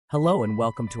Hello and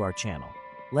welcome to our channel.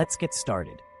 Let's get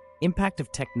started. Impact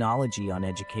of technology on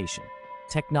education.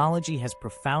 Technology has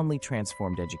profoundly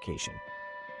transformed education,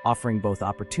 offering both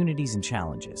opportunities and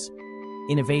challenges.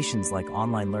 Innovations like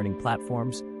online learning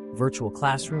platforms, virtual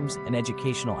classrooms, and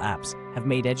educational apps have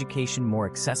made education more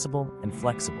accessible and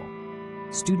flexible.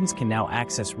 Students can now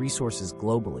access resources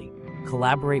globally,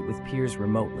 collaborate with peers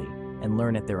remotely, and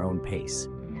learn at their own pace.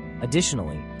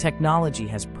 Additionally, technology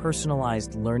has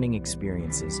personalized learning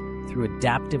experiences through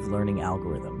adaptive learning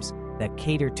algorithms that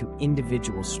cater to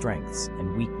individual strengths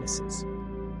and weaknesses.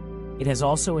 It has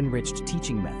also enriched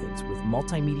teaching methods with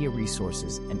multimedia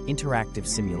resources and interactive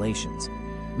simulations,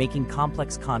 making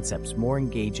complex concepts more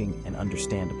engaging and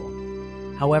understandable.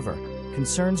 However,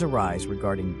 concerns arise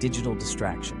regarding digital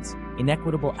distractions,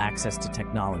 inequitable access to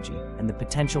technology, and the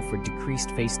potential for decreased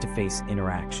face-to-face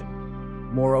interaction.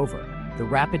 Moreover, the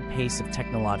rapid pace of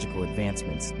technological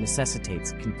advancements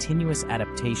necessitates continuous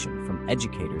adaptation from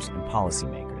educators and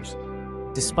policymakers.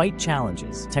 Despite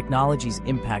challenges, technology's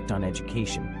impact on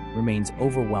education remains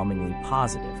overwhelmingly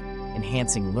positive,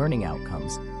 enhancing learning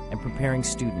outcomes and preparing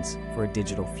students for a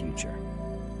digital future.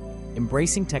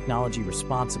 Embracing technology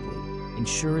responsibly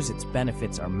ensures its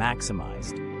benefits are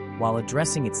maximized while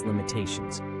addressing its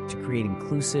limitations to create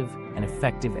inclusive and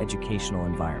effective educational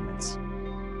environments.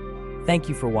 Thank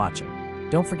you for watching.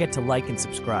 Don't forget to like and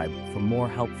subscribe for more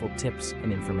helpful tips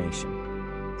and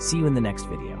information. See you in the next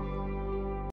video.